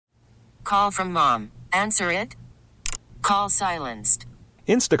Call from mom. Answer it. Call silenced.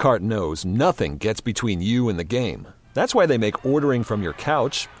 Instacart knows nothing gets between you and the game. That's why they make ordering from your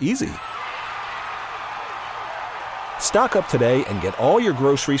couch easy. Stock up today and get all your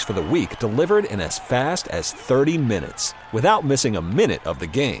groceries for the week delivered in as fast as 30 minutes without missing a minute of the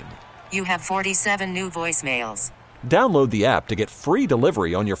game. You have 47 new voicemails. Download the app to get free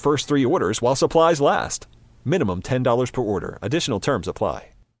delivery on your first 3 orders while supplies last. Minimum $10 per order. Additional terms apply.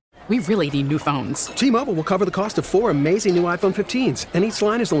 We really need new phones. T-Mobile will cover the cost of 4 amazing new iPhone 15s, and each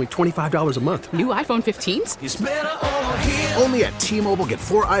line is only $25 a month. New iPhone 15s? It's better over here. Only at T-Mobile, get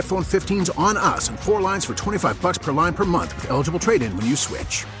 4 iPhone 15s on us and 4 lines for $25 per line per month with eligible trade-in when you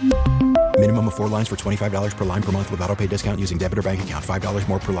switch. Minimum of 4 lines for $25 per line per month with autopay discount using debit or bank account. $5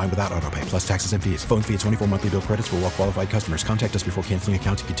 more per line without autopay, plus taxes and fees. Phone fee at 24 monthly bill credits for well-qualified customers. Contact us before canceling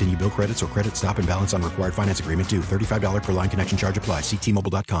account to continue bill credits or credit stop and balance on required finance agreement due. $35 per line connection charge applies. See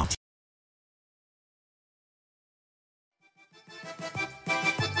T-Mobile.com.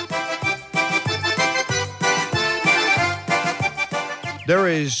 There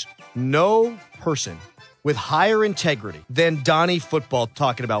is no person with higher integrity than Donnie Football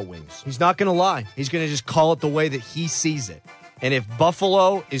talking about wings. He's not going to lie. He's going to just call it the way that he sees it. And if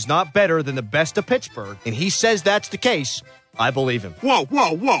Buffalo is not better than the best of Pittsburgh, and he says that's the case, I believe him. Whoa,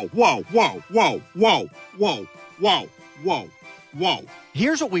 whoa, whoa, whoa, whoa, whoa, whoa, whoa, whoa, whoa, whoa.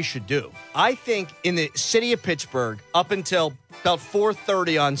 Here's what we should do. I think in the city of Pittsburgh, up until about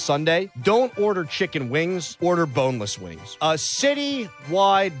 4:30 on Sunday, don't order chicken wings, order boneless wings. A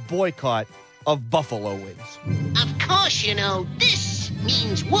city-wide boycott of buffalo wings. Of course, you know, this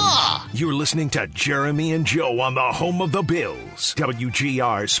means war. You're listening to Jeremy and Joe on the home of the Bills.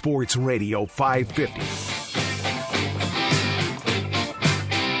 WGR Sports Radio 550.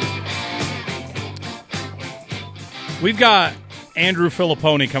 We've got Andrew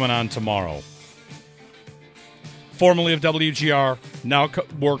Filipponi coming on tomorrow. Formerly of WGR, now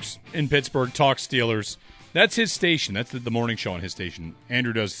works in Pittsburgh, talks Steelers. That's his station. That's the morning show on his station.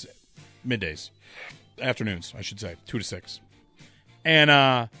 Andrew does middays. Afternoons, I should say. 2 to 6. And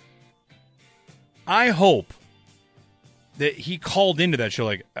I hope that he called into that show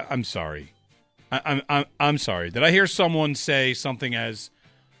like, I'm sorry. I'm sorry. Did I hear someone say something as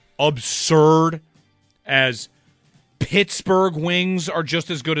absurd as Pittsburgh wings are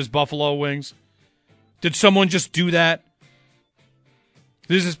just as good as Buffalo wings? Did someone just do that?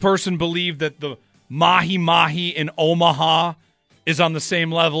 Does this person believe that the Mahi Mahi in Omaha is on the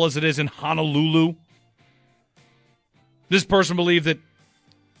same level as it is in Honolulu? This person believe that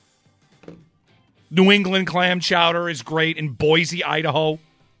New England clam chowder is great in Boise, Idaho?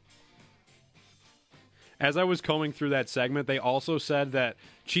 As I was combing through that segment, they also said that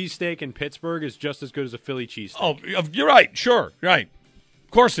cheesesteak in Pittsburgh is just as good as a Philly cheesesteak. Oh, you're right. Sure. Right.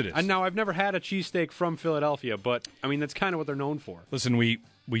 Of course it is. And now, I've never had a cheesesteak from Philadelphia, but, I mean, that's kind of what they're known for. Listen, we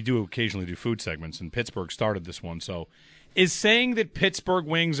do occasionally do food segments, and Pittsburgh started this one. So is saying that Pittsburgh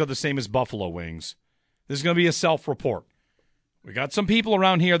wings are the same as Buffalo wings, this is going to be a self-report. We got some people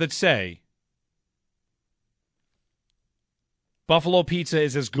around here that say Buffalo pizza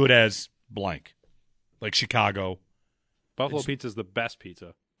is as good as blank. Like Chicago. Buffalo pizza is the best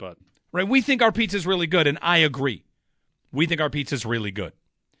pizza, but right, we think our pizza is really good, and I agree. We think our pizza is really good.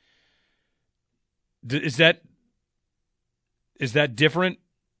 Is that different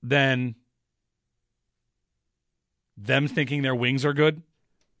than them thinking their wings are good?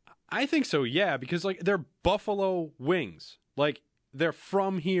 I think so, yeah, because like they're Buffalo wings. Like they're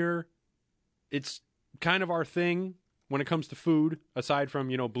from here. It's kind of our thing when it comes to food, aside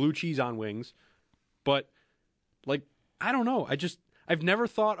from, blue cheese on wings. But, like, I don't know. I've never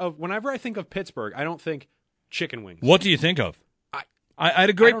thought of, whenever I think of Pittsburgh, I don't think chicken wings. What do you think of? I had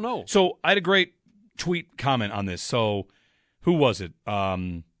a great, I don't know. So I had a great tweet comment on this. So who was it?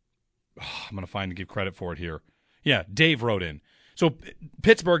 I'm going to find and give credit for it here. Yeah, Dave wrote in. So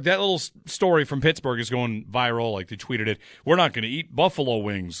Pittsburgh, that little story from Pittsburgh is going viral. Like they tweeted it. We're not going to eat buffalo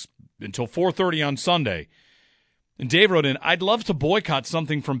wings until 4:30 on Sunday. And Dave wrote in, I'd love to boycott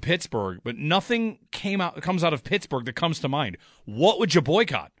something from Pittsburgh, but nothing comes out of Pittsburgh that comes to mind. What would you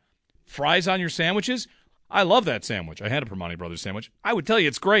boycott? Fries on your sandwiches? I love that sandwich. I had a Permani Brothers sandwich. I would tell you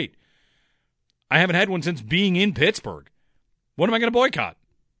it's great. I haven't had one since being in Pittsburgh. What am I going to boycott?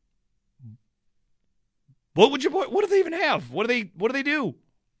 What would you boycott? What do they even have? What do they do?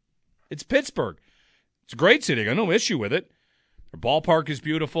 It's Pittsburgh. It's a great city. I got no issue with it. Their ballpark is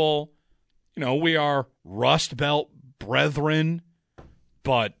beautiful. We are Rust Belt brethren,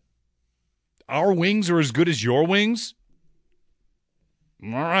 but our wings are as good as your wings?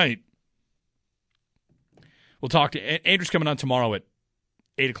 All right. We'll talk to Andrew's coming on tomorrow at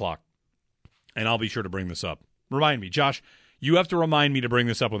 8 o'clock. and I'll be sure to bring this up. Remind me, Josh, you have to remind me to bring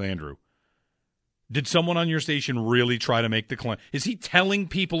this up with Andrew. Did someone on your station really try to make the claim? Is he telling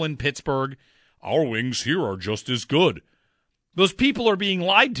people in Pittsburgh, our wings here are just as good? Those people are being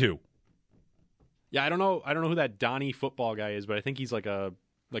lied to. Yeah, I don't know who that Donnie football guy is, but I think he's like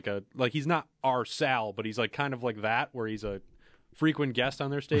he's not our Sal, but he's like kind of like that, where he's a frequent guest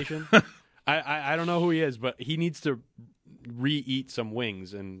on their station. I don't know who he is, but he needs to re-eat some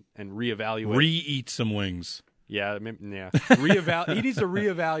wings and reevaluate. Re-eat some wings. Yeah, he needs to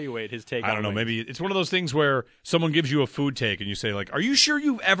reevaluate his take. I don't know. Wings. Maybe it's one of those things where someone gives you a food take and you say, like, "Are you sure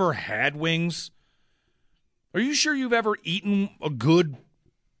you've ever had wings? Are you sure you've ever eaten a good,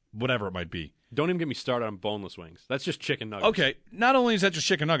 whatever it might be?" Don't even get me started on boneless wings. That's just chicken nuggets. Okay, not only is that just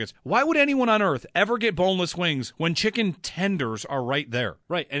chicken nuggets, why would anyone on earth ever get boneless wings when chicken tenders are right there?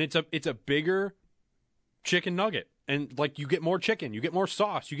 Right, and it's a bigger chicken nugget. And, like, you get more chicken, you get more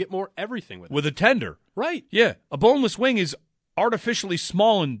sauce, you get more everything with it. With a tender. Right. Yeah, a boneless wing is artificially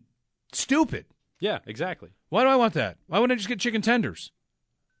small and stupid. Yeah, exactly. Why do I want that? Why wouldn't I just get chicken tenders?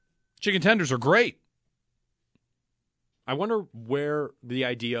 Chicken tenders are great. I wonder where the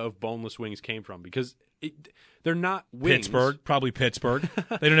idea of boneless wings came from, because they're not wings. Probably Pittsburgh.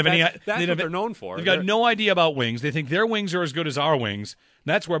 They don't have any. That's what they're known for. They've got no idea about wings. They think their wings are as good as our wings.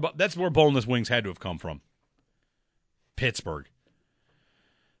 That's where boneless wings had to have come from. Pittsburgh.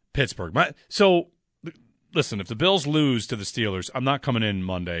 So, listen, if the Bills lose to the Steelers, I'm not coming in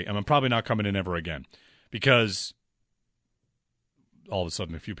Monday, and I'm probably not coming in ever again, because all of a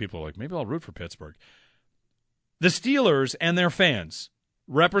sudden a few people are like, maybe I'll root for Pittsburgh. The Steelers and their fans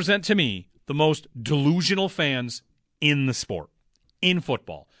represent to me the most delusional fans in the sport, in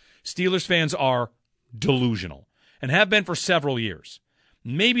football. Steelers fans are delusional and have been for several years.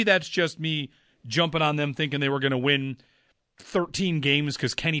 Maybe that's just me jumping on them thinking they were going to win 13 games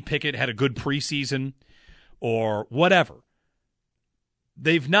because Kenny Pickett had a good preseason or whatever.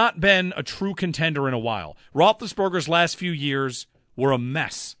 They've not been a true contender in a while. Roethlisberger's last few years were a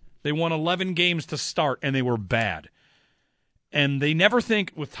mess. They won 11 games to start, and they were bad. And they never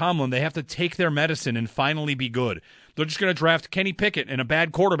think with Tomlin they have to take their medicine and finally be good. They're just going to draft Kenny Pickett in a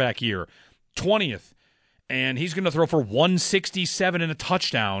bad quarterback year, 20th, and he's going to throw for 167 and a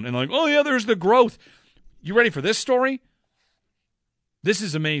touchdown. And like, oh, yeah, there's the growth. You ready for this story? This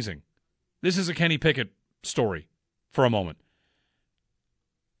is amazing. This is a Kenny Pickett story for a moment.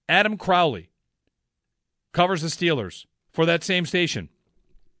 Adam Crowley covers the Steelers for that same station,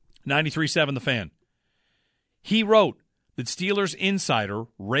 93.7 The Fan. He wrote that Steelers insider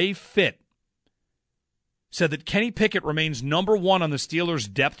Ray Fitt said that Kenny Pickett remains number one on the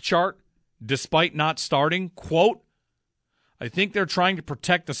Steelers' depth chart despite not starting. Quote, I think they're trying to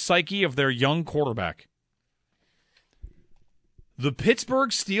protect the psyche of their young quarterback. The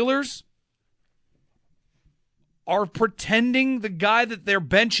Pittsburgh Steelers are pretending the guy that they're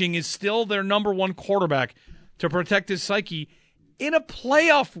benching is still their number one quarterback to protect his psyche in a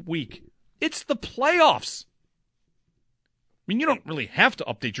playoff week. It's the playoffs. I mean, you don't really have to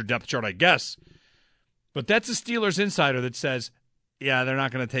update your depth chart, I guess. But that's a Steelers insider that says, yeah, they're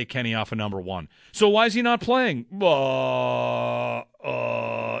not going to take Kenny off of number one. So why is he not playing?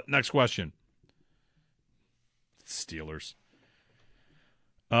 Next question. Steelers.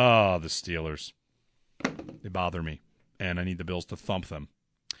 The Steelers. They bother me, and I need the Bills to thump them.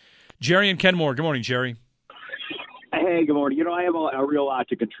 Jerry and Kenmore. Good morning, Jerry. Hey, good morning. I have a real lot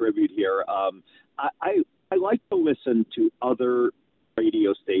to contribute here. I like to listen to other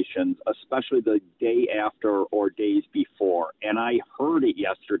radio stations, especially the day after or days before, and I heard it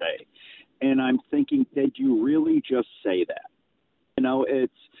yesterday, and I'm thinking, did you really just say that?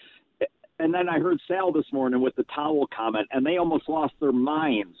 And then I heard Sal this morning with the towel comment, and they almost lost their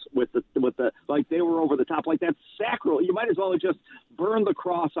minds with the like they were over the top, like that's sacrilege. You might as well have just burned the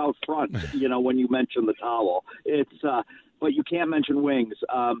cross out front, when you mention the towel. But you can't mention wings.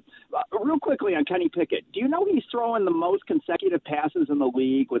 Real quickly on Kenny Pickett, do you know he's throwing the most consecutive passes in the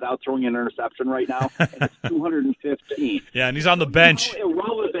league without throwing an interception right now? And it's 215. Yeah, and he's on the bench.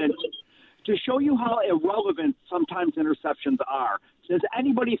 To show you how irrelevant sometimes interceptions are, does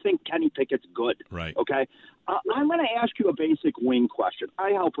anybody think Kenny Pickett's good? Right. Okay. I'm going to ask you a basic wing question. I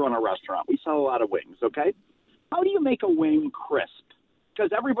help run a restaurant. We sell a lot of wings, okay? How do you make a wing crisp?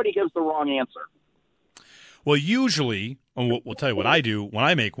 Because everybody gives the wrong answer. Well, usually, we'll tell you what I do when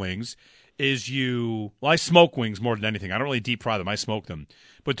I make wings, is I smoke wings more than anything. I don't really deep fry them. I smoke them.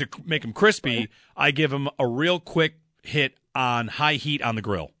 But to make them crispy, I give them a real quick hit on high heat on the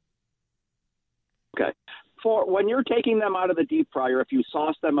grill. Okay. For when you're taking them out of the deep fryer, if you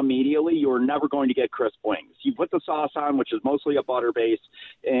sauce them immediately, you're never going to get crisp wings. You put the sauce on, which is mostly a butter base,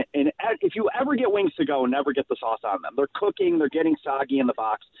 and if you ever get wings to go and never get the sauce on them. They're cooking. They're getting soggy in the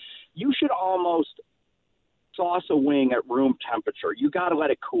box. You should almost sauce a wing at room temperature. You got to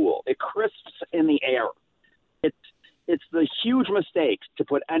let it cool. It crisps in the air. It's the huge mistake to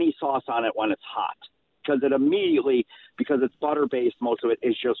put any sauce on it when it's hot, because it immediately, because it's butter-based, most of it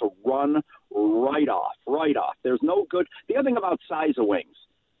is just a run right off. There's no good. The other thing about size of wings,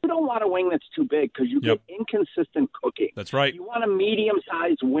 you don't want a wing that's too big because you get inconsistent cooking. That's right. You want a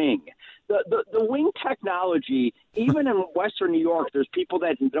medium-sized wing. The wing technology, even in Western New York, there's people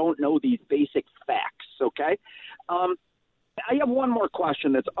that don't know these basic facts, okay? I have one more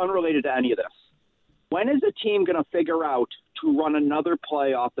question that's unrelated to any of this. When is a team going to figure out to run another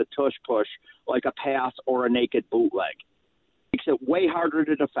play off the tush-push like a pass or a naked bootleg? Makes it way harder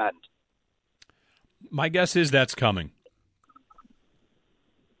to defend. My guess is that's coming.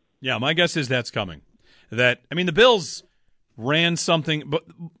 Yeah, my guess is that's coming. The Bills ran something, but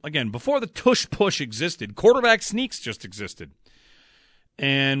again, before the tush-push existed, quarterback sneaks just existed.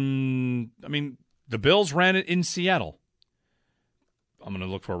 And, the Bills ran it in Seattle. I'm going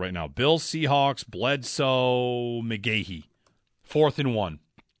to look for it right now. Bills, Seahawks, Bledsoe, McGahee. 4th and 1.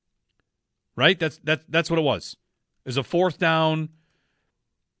 Right? That's what it was. It was a 4th down,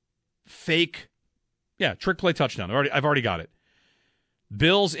 fake, trick play touchdown. I've already got it.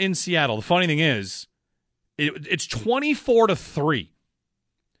 Bills in Seattle. The funny thing is, it's 24-3.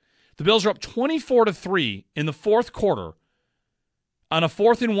 The Bills are up 24-3 in the 4th quarter on a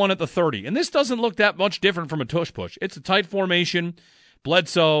 4th and 1 at the 30. And this doesn't look that much different from a tush push. It's a tight formation.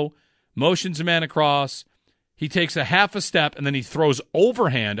 Bledsoe motions a man across. He takes a half a step, and then he throws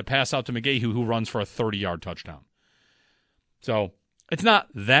overhand a pass out to McGahee, who runs for a 30-yard touchdown. So it's not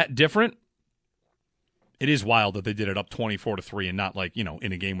that different. It is wild that they did it up 24-3 and not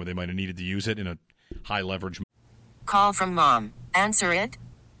in a game where they might have needed to use it in a high leverage. Call from mom. Answer it.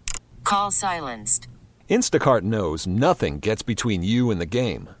 Call silenced. Instacart knows nothing gets between you and the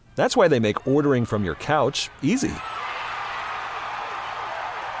game. That's why they make ordering from your couch easy.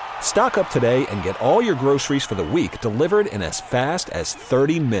 Stock up today and get all your groceries for the week delivered in as fast as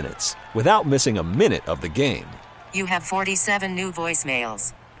 30 minutes without missing a minute of the game. You have 47 new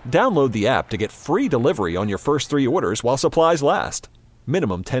voicemails. Download the app to get free delivery on your first 3 orders while supplies last.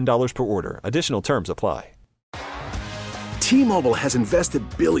 Minimum $10 per order. Additional terms apply. T-Mobile has invested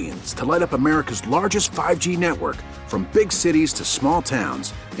billions to light up America's largest 5G network, from big cities to small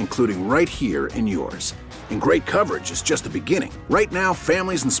towns, including right here in yours. And great coverage is just the beginning. Right now,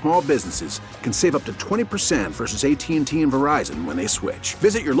 families and small businesses can save up to 20% versus AT&T and Verizon when they switch.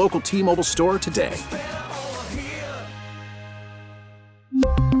 Visit your local T-Mobile store today.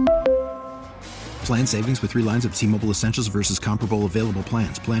 Plan savings with 3 lines of T-Mobile Essentials versus comparable available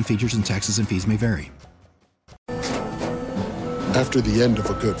plans. Plan features and taxes and fees may vary. After the end of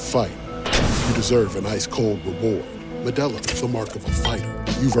a good fight, you deserve an ice-cold reward. Modelo is the mark of a fighter.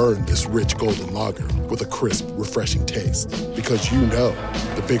 You've earned this rich golden lager with a crisp, refreshing taste. Because you know,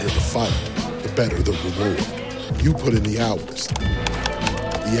 the bigger the fight, the better the reward. You put in the hours,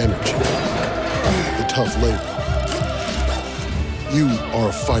 the energy, the tough labor. You are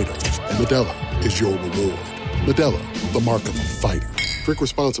a fighter, and Modelo is your reward. Modelo, the mark of a fighter. Drink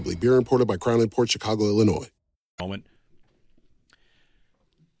responsibly. Beer imported by Crown Imports, Chicago, Illinois. Moment.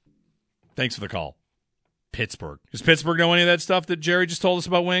 Thanks for the call. Pittsburgh. Does Pittsburgh know any of that stuff that Jerry just told us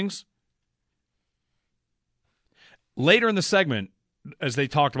about wings? Later in the segment, as they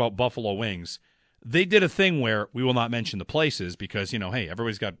talked about Buffalo wings, they did a thing where we will not mention the places because, hey,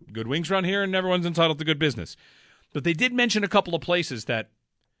 everybody's got good wings around here and everyone's entitled to good business. But they did mention a couple of places that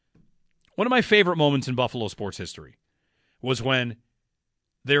one of my favorite moments in Buffalo sports history was when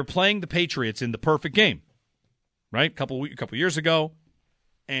they were playing the Patriots in the perfect game, right? A couple years ago.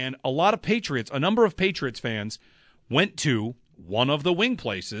 And a number of Patriots fans went to one of the wing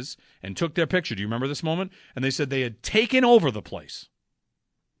places and took their picture. Do you remember this moment? And they said they had taken over the place.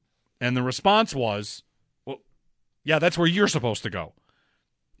 And the response was, well, yeah, that's where you're supposed to go.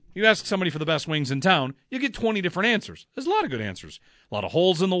 You ask somebody for the best wings in town, you get 20 different answers. There's a lot of good answers. A lot of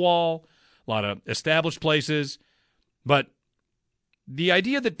holes in the wall, a lot of established places. But the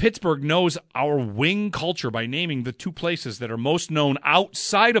idea that Pittsburgh knows our wing culture by naming the 2 places that are most known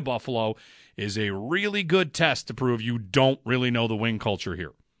outside of Buffalo is a really good test to prove you don't really know the wing culture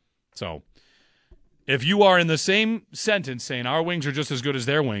here. So if you are in the same sentence saying our wings are just as good as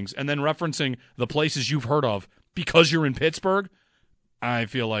their wings and then referencing the places you've heard of because you're in Pittsburgh, I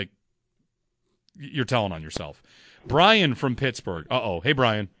feel like you're telling on yourself. Brian from Pittsburgh. Hey,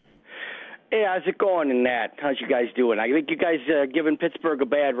 Brian. Hey, how's it going in that? How's you guys doing? I think you guys giving Pittsburgh a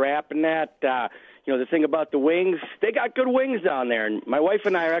bad rap in that. the thing about the wings, they got good wings down there. And my wife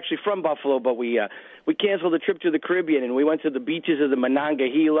and I are actually from Buffalo, but we canceled a trip to the Caribbean, and we went to the beaches of the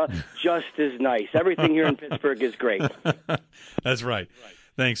Monongahela. Just as nice. Everything here in Pittsburgh is great. That's right.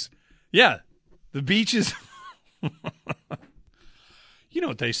 Thanks. Yeah, the beaches. You know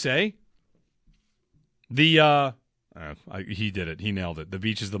what they say. He did it. He nailed it. The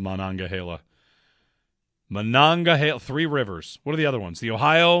beaches of the Monongahela. Monongahela, 3 rivers. What are the other ones? The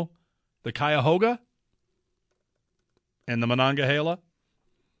Ohio, the Cuyahoga, and the Monongahela.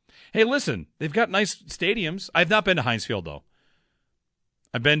 Hey, listen, they've got nice stadiums. I've not been to Heinz Field, though.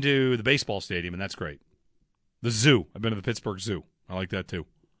 I've been to the baseball stadium, and that's great. The zoo. I've been to the Pittsburgh Zoo. I like that, too.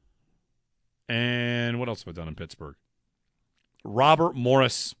 And what else have I done in Pittsburgh? Robert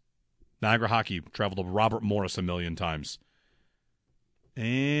Morris. Niagara Hockey. Traveled to Robert Morris a million times.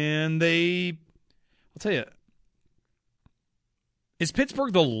 And I'll tell you, is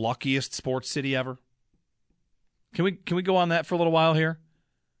Pittsburgh the luckiest sports city ever? Can we go on that for a little while here?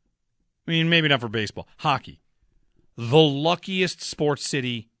 I mean, maybe not for baseball. Hockey. The luckiest sports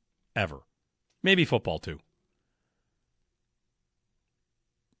city ever. Maybe football, too.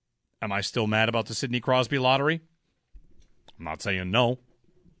 Am I still mad about the Sidney Crosby lottery? I'm not saying no.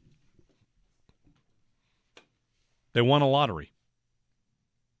 They won a lottery.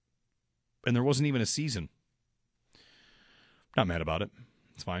 And there wasn't even a season. Not mad about it.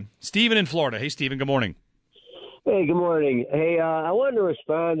 It's fine. Steven in Florida. Hey, Steven, good morning. Hey, good morning. Hey, I wanted to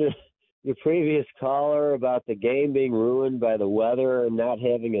respond to your previous caller about the game being ruined by the weather and not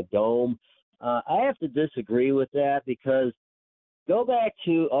having a dome. I have to disagree with that because go back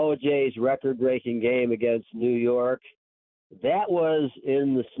to OJ's record-breaking game against New York. That was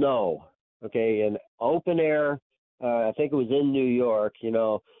in the snow, okay, in open air. I think it was in New York,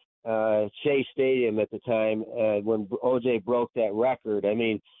 Shea Stadium at the time when OJ broke that record. I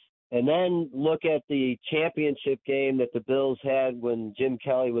mean, and then look at the championship game that the Bills had when Jim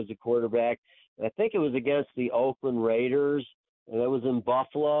Kelly was the quarterback. I think it was against the Oakland Raiders, and that was in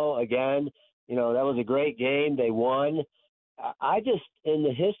Buffalo again. That was a great game. They won. I just, in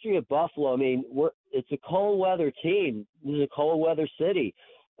the history of Buffalo, I mean, it's a cold weather team. This is a cold weather city.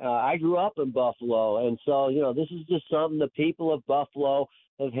 I grew up in Buffalo, and so, this is just something the people of Buffalo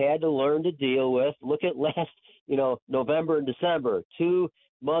have had to learn to deal with. Look at last, November and December, 2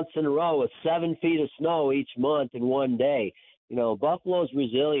 months in a row with 7 feet of snow each month in one day. Buffalo's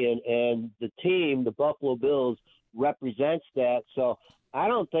resilient, and the team, the Buffalo Bills, represents that. So I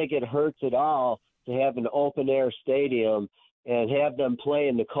don't think it hurts at all to have an open-air stadium and have them play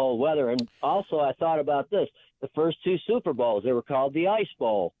in the cold weather. And also I thought about this. The first 2 Super Bowls, they were called the Ice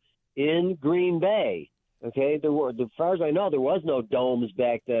Bowl in Green Bay. Okay, as far as I know, there was no domes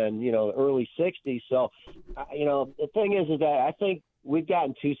back then, early 60s. So, the thing is that I think we've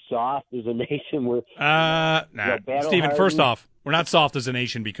gotten too soft as a nation. We're Stephen, first off, we're not soft as a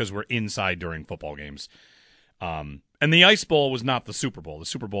nation because we're inside during football games. And the Ice Bowl was not the Super Bowl. The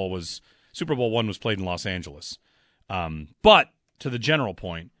Super Bowl 1 was played in Los Angeles. But to the general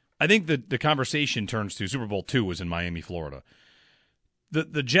point, I think the conversation turns to Super Bowl 2 was in Miami, Florida.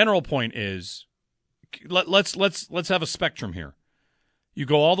 The general point is let's have a spectrum here. You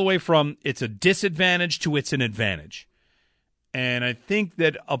go all the way from it's a disadvantage to it's an advantage. And I think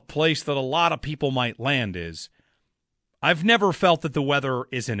that a place that a lot of people might land is I've never felt that the weather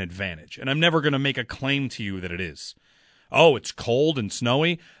is an advantage, and I'm never going to make a claim to you that it is. Oh, it's cold and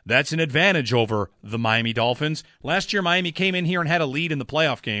snowy. That's an advantage over the Miami Dolphins. Last year, Miami came in here and had a lead in the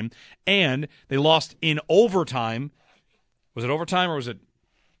playoff game, and they lost in overtime. Was it overtime or was it?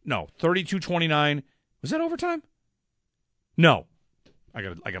 No, 32-29. Was that overtime? No. I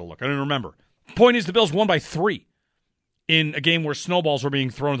gotta look. I don't remember. Point is, the Bills won by 3 in a game where snowballs were being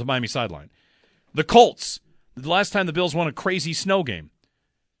thrown at the Miami sideline. The Colts, the last time the Bills won a crazy snow game,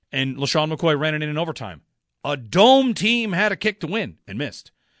 and LaShawn McCoy ran it in overtime. A dome team had a kick to win and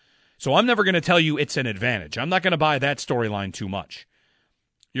missed. So I'm never going to tell you it's an advantage. I'm not going to buy that storyline too much.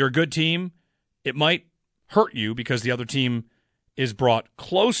 You're a good team. It might hurt you because the other team is brought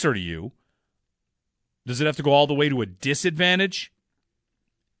closer to you. Does it have to go all the way to a disadvantage?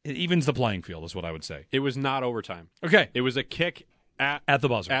 It evens the playing field is what I would say. It was not overtime. Okay. It was a kick at the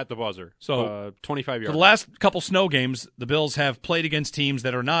buzzer. At the buzzer. So 25 yards. For the last couple snow games, the Bills have played against teams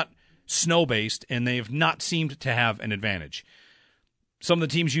that are not snow-based, and they've not seemed to have an advantage. Some of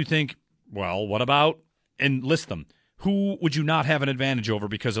the teams you think, well, what about? And list them. Who would you not have an advantage over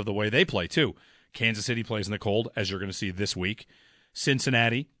because of the way they play, too? Kansas City plays in the cold, as you're going to see this week.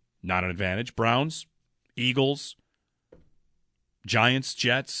 Cincinnati, not an advantage. Browns, Eagles, Giants,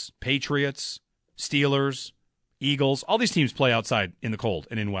 Jets, Patriots, Steelers, Eagles. All these teams play outside in the cold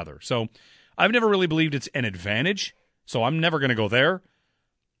and in weather. So I've never really believed it's an advantage, so I'm never going to go there.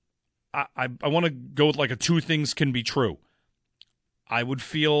 I want to go with like a two things can be true. I would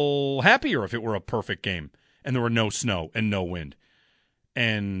feel happier if it were a perfect game and there were no snow and no wind,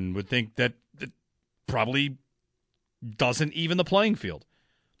 and would think that it probably doesn't even the playing field.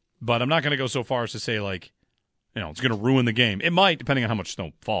 But I'm not going to go so far as to say, like, it's going to ruin the game. It might, depending on how much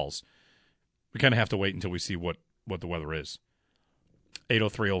snow falls. We kind of have to wait until we see what the weather is.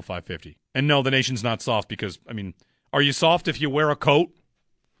 803-0550. And no, the nation's not soft because, are you soft if you wear a coat?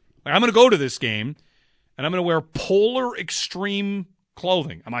 Like, I'm going to go to this game, and I'm going to wear polar extreme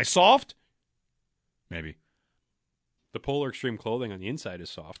clothing. Am I soft? Maybe. The polar extreme clothing on the inside is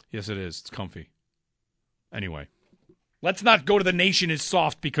soft. Yes, it is. It's comfy. Anyway, let's not go to the nation is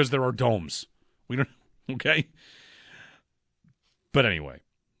soft because there are domes. We don't, okay? But anyway,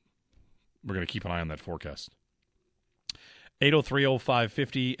 we're going to keep an eye on that forecast.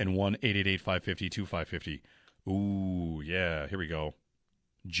 803-0550 and 1-888-550-2550. Ooh, yeah, here we go.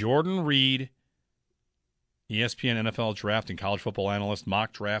 Jordan Reed, ESPN NFL draft and college football analyst,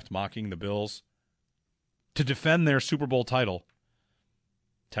 mock draft mocking the Bills to defend their Super Bowl title.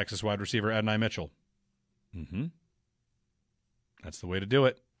 Texas wide receiver Adonai Mitchell. Mm-hmm. That's the way to do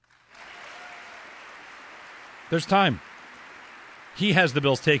it. There's time. He has the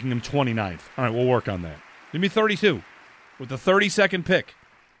Bills taking him 29th. All right, we'll work on that. Give me 32 with the 32nd pick.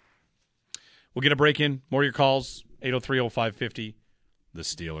 We'll get a break in. More of your calls. 803-0550. The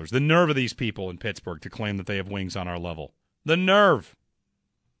Steelers. The nerve of these people in Pittsburgh to claim that they have wings on our level. The nerve.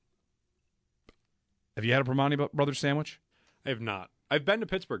 Have you had a Permani Brothers sandwich? I have not. I've been to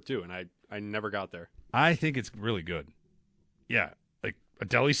Pittsburgh, too, and I never got there. I think it's really good. Yeah, like a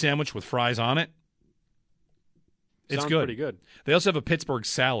deli sandwich with fries on it. It's Sounds good. Pretty good. They also have a Pittsburgh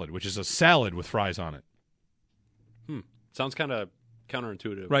salad, which is a salad with fries on it. Sounds kind of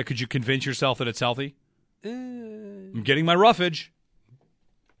counterintuitive. Right, could you convince yourself that it's healthy? I'm getting my roughage.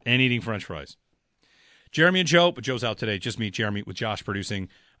 And eating French fries. Jeremy and Joe, but Joe's out today. Just me, Jeremy, with Josh producing.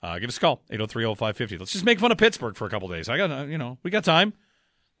 Give us a call, 803-0550. Let's just make fun of Pittsburgh for a couple days. We got time.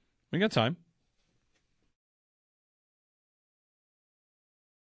 We got time.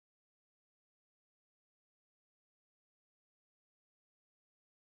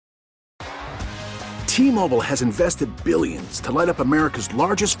 T-Mobile has invested billions to light up America's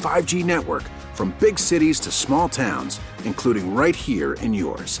largest 5G network, from big cities to small towns, including right here in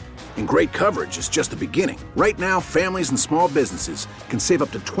yours. And great coverage is just the beginning. Right now, families and small businesses can save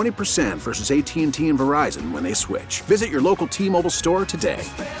up to 20% versus AT&T and Verizon when they switch. Visit your local T-Mobile store today.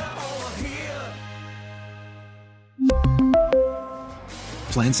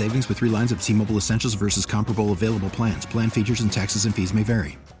 Plan savings with 3 lines of T-Mobile Essentials versus comparable available plans. Plan features and taxes and fees may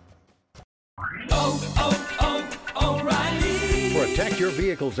vary. Protect your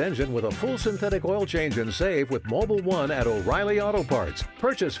vehicle's engine with a full synthetic oil change and save with Mobile One at O'Reilly Auto Parts.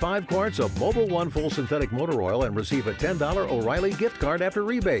 Purchase 5 quarts of Mobile One full synthetic motor oil and receive a $10 O'Reilly gift card after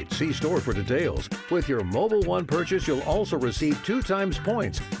rebate. See store for details. With your Mobile One purchase, you'll also receive 2 times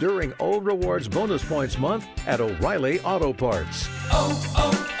points during O Rewards Bonus Points Month at O'Reilly Auto Parts.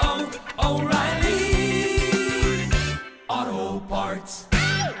 O'Reilly Auto Parts.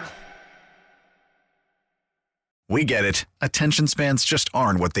 We get it. Attention spans just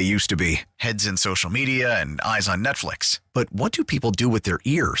aren't what they used to be. Heads in social media and eyes on Netflix. But what do people do with their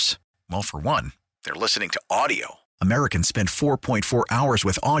ears? Well, for one, they're listening to audio. Americans spend 4.4 hours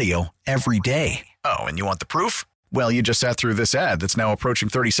with audio every day. Oh, and you want the proof? Well, you just sat through this ad that's now approaching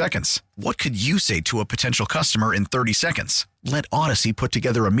 30 seconds. What could you say to a potential customer in 30 seconds? Let Odyssey put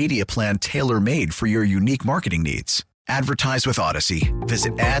together a media plan tailor-made for your unique marketing needs. Advertise with Odyssey.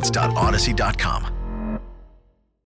 Visit ads.odyssey.com.